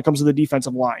moves when it comes to the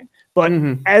defensive line, but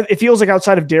it feels like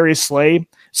outside of Darius Slay,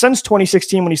 since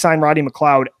 2016 when he signed Roddy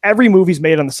McLeod, every move he's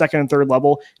made on the second and third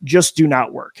level just do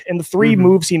not work. And the three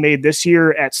moves he made this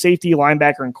year at safety,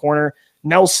 linebacker, and corner,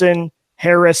 Nelson,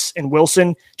 Harris, and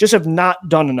Wilson, just have not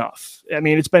done enough. I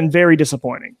mean, it's been very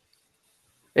disappointing.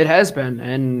 It has been,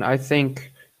 and I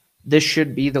think this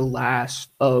should be the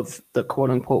last of the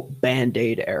quote-unquote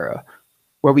Band-Aid era,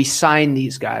 where we sign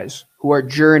these guys who are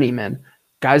journeymen,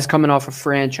 guys coming off a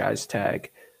franchise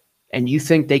tag, and you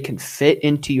think they can fit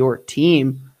into your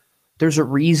team. There's a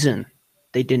reason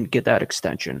they didn't get that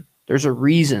extension. There's a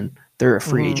reason they're a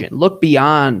free agent. Look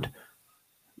beyond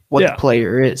what the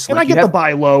player is. And I get the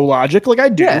buy low logic, I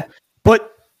do, but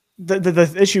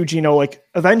the issue, Gino,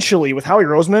 eventually with Howie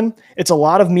Roseman, it's a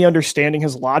lot of me understanding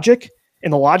his logic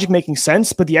and the logic making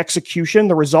sense, but the execution,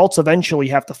 the results eventually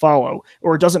have to follow,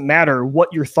 or it doesn't matter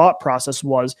what your thought process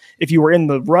was if you were in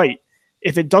the right.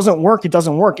 If it doesn't work, it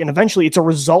doesn't work. And eventually it's a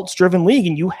results-driven league,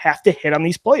 and you have to hit on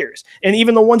these players. And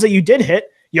even the ones that you did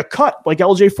hit, you cut, like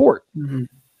LJ Fort.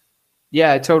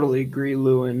 Yeah, I totally agree,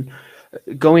 Lou. And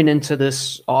going into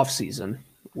this offseason,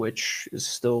 which is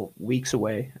still weeks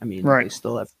away. I mean, they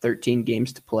still have 13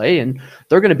 games to play, and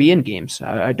they're going to be in games.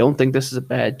 I don't think this is a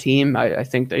bad team. I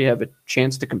think they have a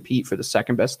chance to compete for the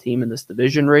second best team in this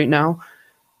division right now.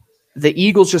 The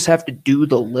Eagles just have to do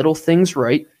the little things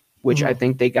right, which I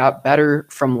think they got better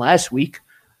from last week.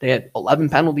 They had 11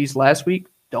 penalties last week.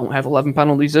 Don't have 11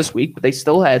 penalties this week, but they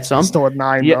still had some. Still at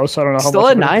 9, though, so I don't know how still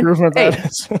much at 9. improvement that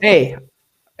is. Hey,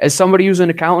 as somebody who's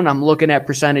an accountant, I'm looking at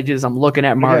percentages. I'm looking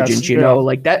at margins,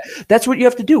 that's what you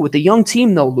have to do with a young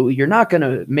team, though, Louis. You're not going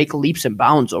to make leaps and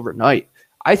bounds overnight.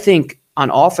 I think on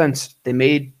offense, they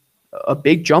made a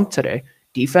big jump today.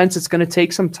 Defense, it's going to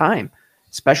take some time.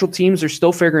 Special teams are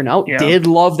still figuring out. Yeah. Did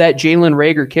love that Jalen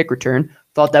Reagor kick return.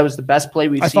 Thought that was the best play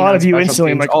we've seen. I thought of you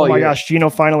instantly. I'm like, oh my gosh, Gino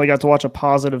finally got to watch a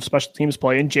positive special teams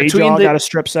play. And J-Jaw got a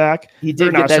strip sack. He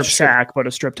did get that sack, but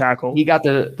a strip tackle. He got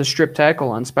the strip tackle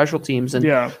on special teams.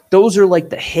 And those are like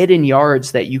the hidden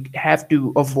yards that you have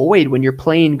to avoid when you're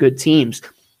playing good teams.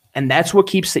 And that's what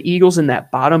keeps the Eagles in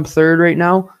that bottom third right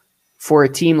now for a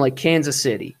team like Kansas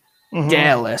City,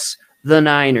 Dallas, the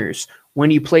Niners.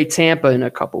 When you play Tampa in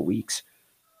a couple weeks,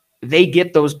 they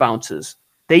get those bounces.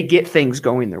 They get things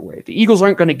going their way. The Eagles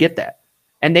aren't going to get that.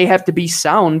 And they have to be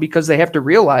sound because they have to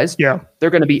realize they're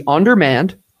going to be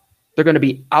undermanned. They're going to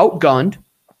be outgunned.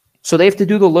 So they have to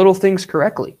do the little things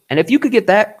correctly. And if you could get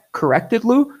that corrected,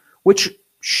 Lou, which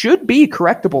should be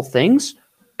correctable things,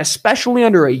 especially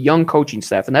under a young coaching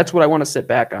staff, and that's what I want to sit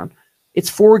back on. It's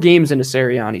 4 games into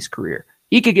Sirianni's career.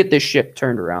 He could get this ship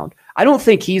turned around. I don't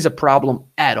think he's a problem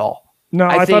at all. No,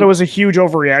 I thought it was a huge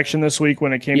overreaction this week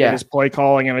when it came to his play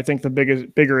calling, and I think the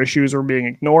bigger issues were being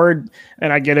ignored.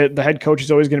 And I get it; the head coach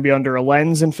is always going to be under a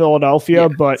lens in Philadelphia,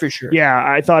 but for sure.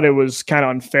 I thought it was kind of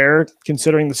unfair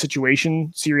considering the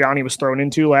situation Sirianni was thrown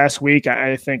into last week.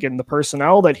 I think in the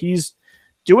personnel that he's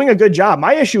doing a good job.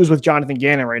 My issue is with Jonathan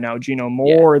Gannon right now, Gino,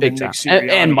 more than Nick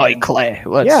Sirianni. And Mike Clay.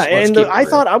 I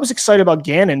thought I was excited about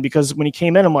Gannon because when he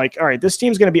came in, I'm like, all right, this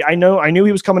team's going to be, I knew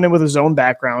he was coming in with his own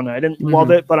background. I didn't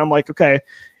love it, but I'm like, okay,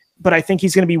 but I think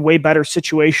he's going to be way better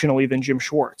situationally than Jim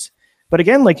Schwartz. But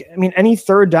again, any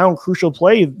third down crucial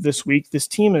play this week, this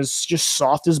team is just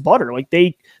soft as butter.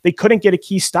 They couldn't get a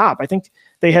key stop. I think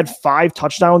they had 5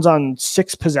 touchdowns on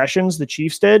 6 possessions. The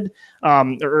Chiefs did,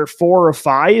 or 4 or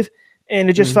 5. And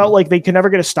it just felt like they could never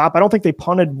get a stop. I don't think they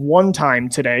punted one time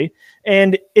today.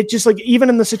 And it just even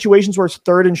in the situations where it's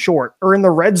third and short or in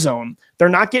the red zone, they're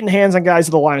not getting hands on guys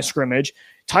at the line of scrimmage.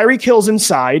 Tyreek Hill's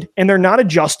inside and they're not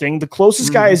adjusting. The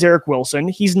closest guy is Eric Wilson.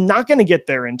 He's not going to get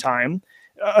there in time.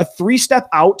 A 3-step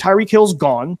out, Tyreek Hill's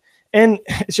gone. And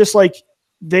it's just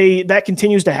that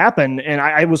continues to happen. And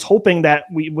I was hoping that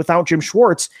without Jim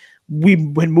Schwartz, we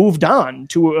had moved on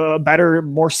to a better,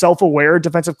 more self-aware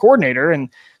defensive coordinator. And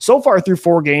so far through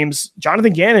 4 games,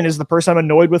 Jonathan Gannon is the person I'm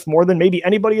annoyed with more than maybe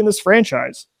anybody in this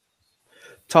franchise.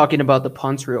 Talking about the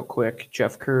punts real quick,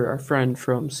 Jeff Kerr, our friend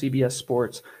from CBS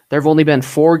Sports, there have only been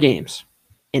 4 games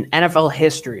in NFL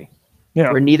history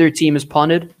where neither team has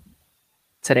punted.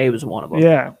 Today was one of them.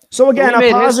 Yeah. So again,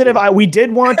 a positive. We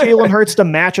did want Jalen Hurts to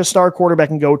match a star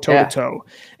quarterback and go toe-to-toe.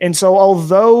 And so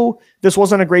although this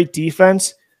wasn't a great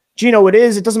defense, Gino,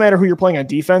 it doesn't matter who you're playing on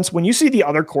defense. When you see the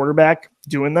other quarterback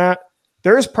doing that,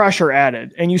 there is pressure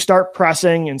added and you start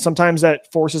pressing, and sometimes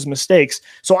that forces mistakes.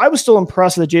 So I was still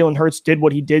impressed that Jalen Hurts did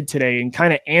what he did today and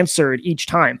kind of answered each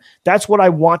time. That's what I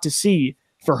want to see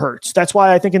for Hurts. That's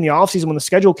why I think in the offseason when the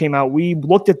schedule came out, we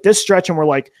looked at this stretch and we're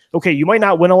like, okay, you might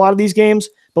not win a lot of these games,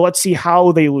 but let's see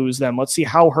how they lose them. Let's see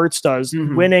how Hurts does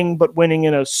winning, but winning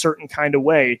in a certain kind of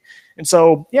way. And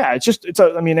so, yeah,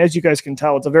 as you guys can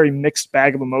tell, it's a very mixed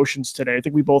bag of emotions today. I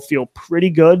think we both feel pretty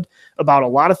good about a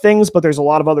lot of things, but there's a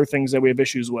lot of other things that we have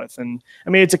issues with. And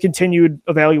it's a continued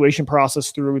evaluation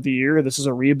process through the year. This is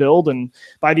a rebuild. And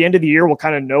by the end of the year, we'll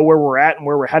kind of know where we're at and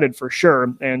where we're headed for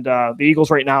sure. And the Eagles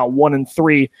right now,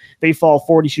 1-3, they fall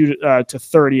 42 to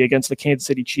 30 against the Kansas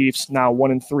City Chiefs, now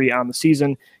 1-3 on the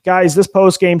season. Guys, this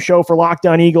post-game show for Locked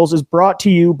On Eagles is brought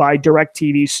to you by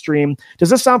DirecTV Stream.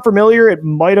 Does this sound familiar? It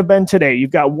might have been today.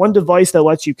 You've got one device that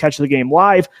lets you catch the game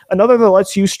live, another that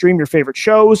lets you stream your favorite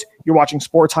shows, you're watching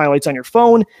sports highlights on your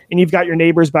phone, and you've got your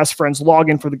neighbor's best friend's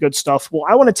login for the good stuff. Well,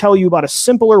 I want to tell you about a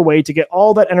simpler way to get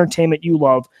all that entertainment you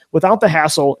love without the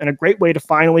hassle, and a great way to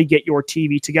finally get your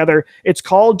TV together. It's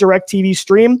called DirecTV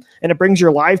Stream, and it brings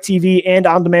your live TV and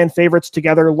on-demand favorites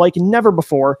together like never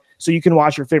before, so you can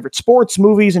watch your favorite sports,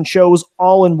 movies, and shows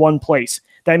all in one place.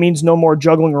 That means no more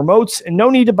juggling remotes and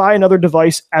no need to buy another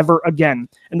device ever again.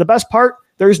 And the best part,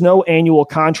 there's no annual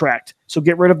contract. So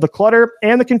get rid of the clutter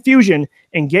and the confusion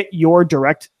and get your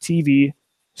DirecTV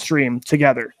stream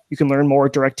together. You can learn more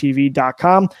at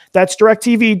directtv.com. That's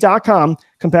directtv.com.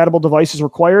 Compatible devices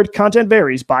required. Content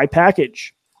varies by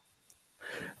package.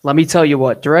 Let me tell you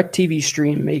what, DirecTV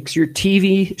Stream makes your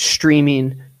TV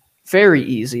streaming very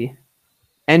easy.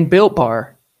 And Built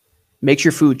Bar makes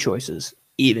your food choices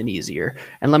even easier.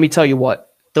 And let me tell you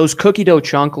what, those cookie dough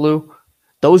chunk, Lou,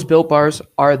 those Built Bars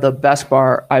are the best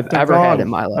bar I've ever had in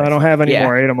my life. I don't have any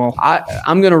more. I ate them all.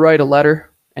 I'm going to write a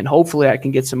letter, and hopefully I can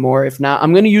get some more. If not,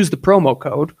 I'm going to use the promo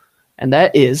code, and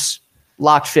that is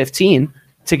LOCKED15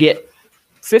 to get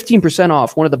 15%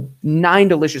 off one of the 9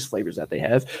 delicious flavors that they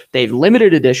have. They have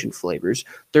limited edition flavors.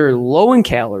 They're low in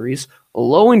calories,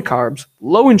 low in carbs,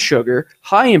 low in sugar,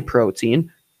 high in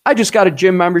protein. I just got a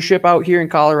gym membership out here in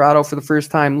Colorado for the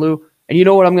first time, Lou. And you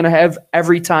know what I'm going to have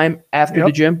every time after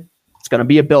the gym? It's going to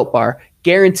be a Built Bar.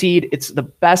 Guaranteed, it's the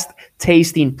best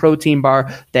tasting protein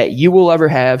bar that you will ever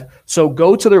have. So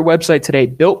go to their website today,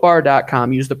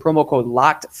 BuiltBar.com. Use the promo code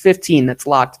LOCKED15. That's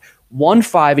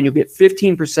LOCKED15, and you'll get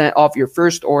 15% off your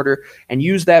first order. And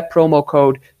use that promo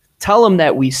code. Tell them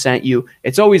that we sent you.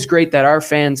 It's always great that our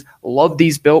fans love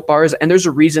these Built Bars, and there's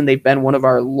a reason they've been one of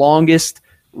our longest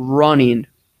running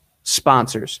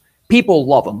sponsors. People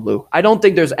love them, Lou. I don't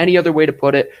think there's any other way to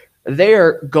put it.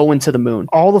 They're going to the moon.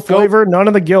 All the flavor, none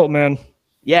of the guilt, man.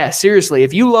 Yeah, seriously.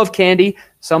 If you love candy,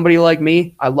 somebody like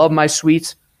me, I love my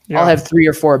sweets. Yeah. I'll have 3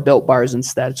 or 4 Built Bars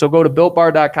instead. So go to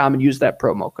BuiltBar.com and use that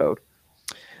promo code.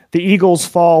 The Eagles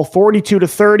fall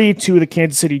 42-30 to the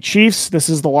Kansas City Chiefs. This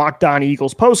is the Locked On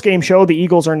Eagles postgame show. The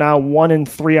Eagles are now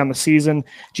 1-3 on the season.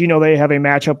 Gino, they have a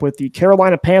matchup with the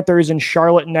Carolina Panthers in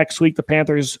Charlotte next week. The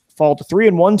Panthers fall to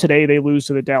 3-1 today. They lose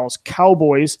to the Dallas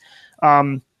Cowboys.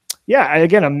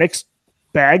 Again, a mixed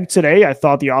bag today. I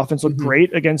thought the offense looked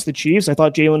great against the Chiefs. I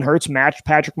thought Jalen Hurts matched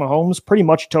Patrick Mahomes pretty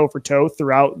much toe for toe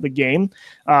throughout the game.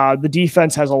 The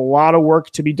defense has a lot of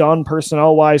work to be done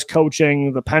personnel-wise,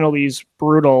 coaching, the penalties,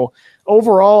 brutal.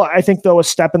 Overall, I think, though, a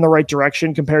step in the right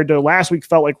direction compared to last week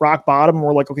felt like rock bottom.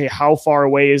 We're like, okay, how far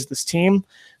away is this team?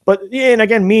 But, and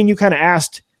again, me and you kind of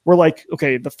asked, we're like,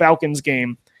 okay, the Falcons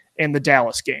game and the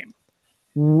Dallas game.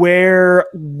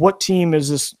 What team is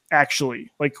this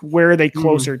actually? Like, where are they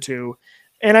closer to?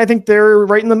 And I think they're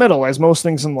right in the middle, as most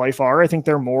things in life are. I think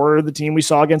they're more the team we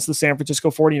saw against the San Francisco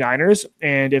 49ers.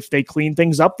 And if they clean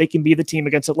things up, they can be the team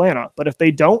against Atlanta. But if they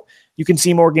don't, you can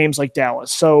see more games like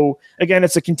Dallas. So again,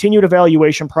 it's a continued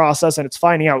evaluation process, and it's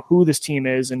finding out who this team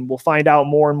is. And we'll find out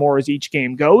more and more as each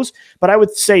game goes. But I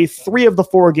would say 3 of the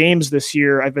 4 games this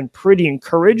year, I've been pretty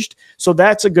encouraged. So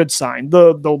that's a good sign.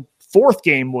 The fourth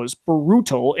game was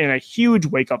brutal and a huge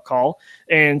wake-up call.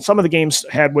 And some of the games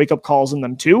had wake-up calls in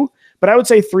them too. But I would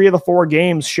say 3 of the 4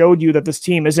 games showed you that this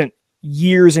team isn't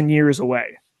years and years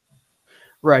away.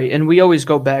 Right, and we always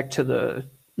go back to the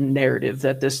narrative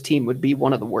that this team would be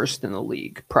one of the worst in the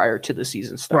league prior to the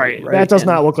season starting. Right? That does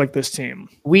not look like this team.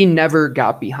 We never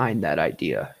got behind that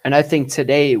idea. And I think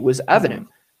today was evident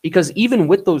because even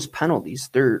with those penalties,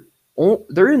 they're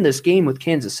in this game with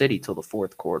Kansas City till the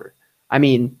fourth quarter. I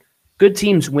mean, good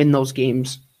teams win those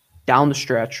games down the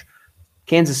stretch.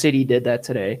 Kansas City did that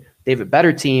today. They have a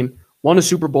better team. Won a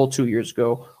Super Bowl 2 years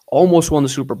ago, almost won the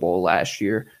Super Bowl last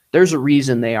year. There's a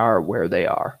reason they are where they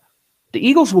are. The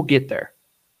Eagles will get there.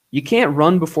 You can't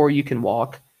run before you can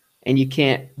walk, and you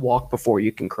can't walk before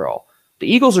you can crawl.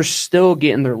 the Eagles are still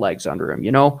getting their legs under him.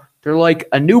 They're like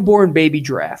a newborn baby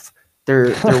giraffe.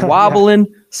 They're wobbling.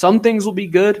 Yeah. Some things will be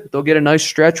good. They'll get a nice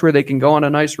stretch where they can go on a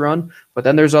nice run. But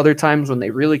then there's other times when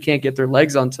they really can't get their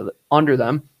legs under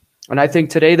them. And I think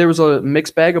today there was a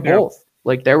mixed bag of both.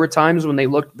 Like there were times when they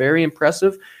looked very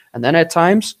impressive. And then at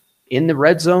times in the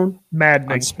red zone,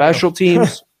 maddening. On special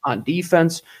teams, on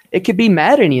defense, it could be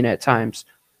maddening at times.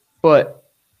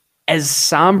 But as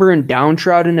somber and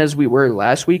downtrodden as we were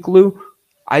last week, Lou,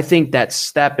 I think that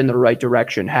step in the right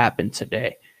direction happened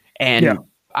today. And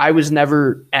I was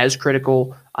never as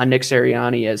critical on Nick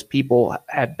Sirianni as people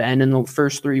have been in the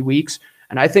first 3 weeks.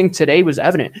 And I think today was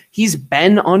evident. He's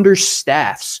been under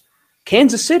staffs,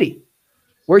 Kansas City,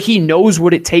 where he knows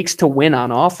what it takes to win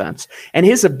on offense. And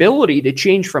his ability to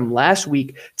change from last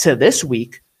week to this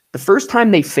week, the first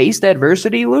time they faced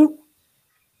adversity, Lou,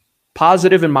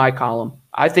 positive in my column.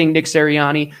 I think Nick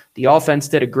Sirianni, the offense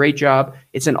did a great job.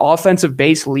 It's an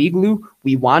offensive-based league, Lou.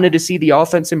 We wanted to see the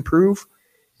offense improve.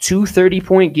 2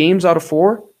 30-point games out of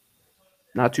 4,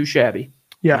 not too shabby.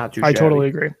 Yeah, I totally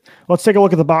agree. Let's take a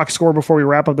look at the box score before we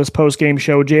wrap up this post-game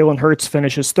show. Jalen Hurts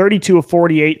finishes 32 of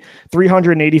 48,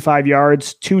 385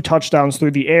 yards, 2 touchdowns through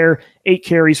the air, 8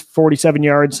 carries, 47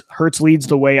 yards. Hurts leads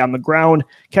the way on the ground.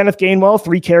 Kenneth Gainwell,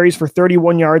 3 carries for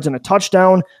 31 yards and a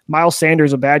touchdown. Miles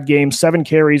Sanders, a bad game, 7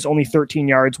 carries, only 13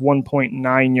 yards,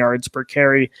 1.9 yards per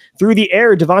carry. Through the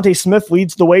air, Devontae Smith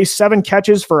leads the way, 7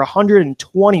 catches for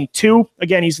 122.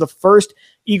 Again, he's the first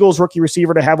Eagles rookie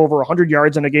receiver to have over 100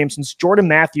 yards in a game since Jordan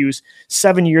Matthews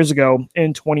 7 years ago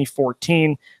in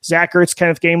 2014. Zach Ertz,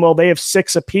 Kenneth Gainwell, they have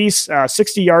 6 apiece,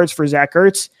 60 yards for Zach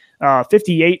Ertz,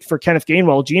 58 for Kenneth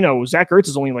Gainwell. Gino, Zach Ertz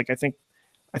is only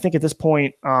I think at this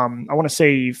point, I want to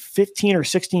say 15 or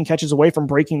 16 catches away from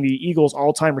breaking the Eagles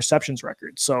all-time receptions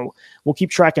record. So we'll keep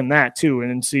tracking that too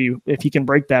and see if he can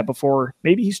break that before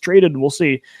maybe he's traded. We'll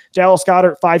see. Dallas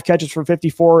Goedert, 5 catches for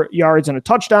 54 yards and a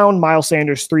touchdown. Miles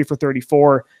Sanders, 3 for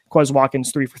 34. Quez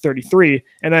Watkins, 3 for 33.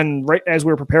 And then right as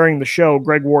we were preparing the show,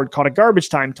 Greg Ward caught a garbage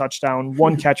time touchdown,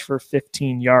 1 catch for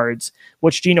 15 yards,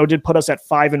 which Gino did put us at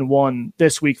 5-1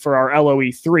 this week for our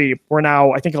LOE 3. We're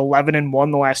now, I think,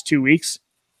 11-1 the last 2 weeks.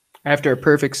 After a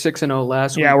perfect 6-0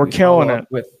 last week. Yeah, we're killing it.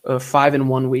 With a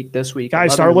 5-1 week this week.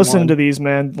 Guys, start listening to these,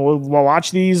 man. We'll watch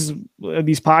these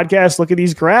podcasts, look at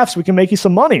these graphs. We can make you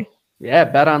some money. Yeah,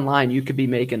 bet online. You could be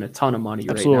making a ton of money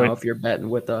right now if you're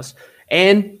betting with us.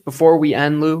 And before we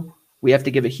end, Lou, we have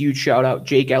to give a huge shout out.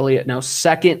 Jake Elliott, now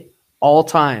second all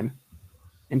time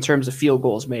in terms of field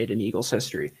goals made in Eagles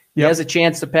history. He has a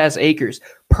chance to pass Akers.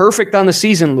 Perfect on the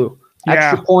season, Lou.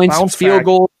 Extra points, field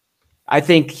goals. I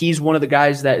think he's one of the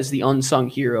guys that is the unsung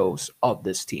heroes of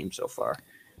this team so far.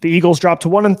 The Eagles dropped to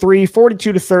 1-3,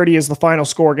 42-30 is the final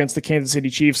score against the Kansas City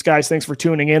Chiefs. Guys, thanks for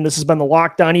tuning in. This has been the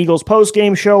Locked On Eagles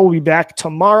post-game show. We'll be back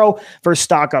tomorrow for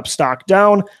Stock Up, Stock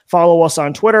Down. Follow us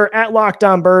on Twitter at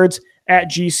LockedOnBirds, at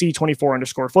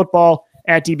GC24_football,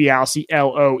 at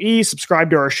DBLCLOE. Subscribe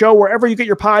to our show wherever you get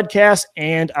your podcasts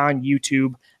and on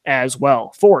YouTube as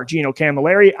well. For Gino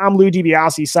Camilleri, I'm Lou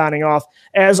DiBiase signing off.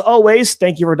 As always,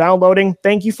 thank you for downloading,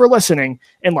 thank you for listening,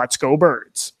 and let's go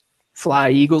Birds.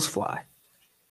 Fly, Eagles, fly.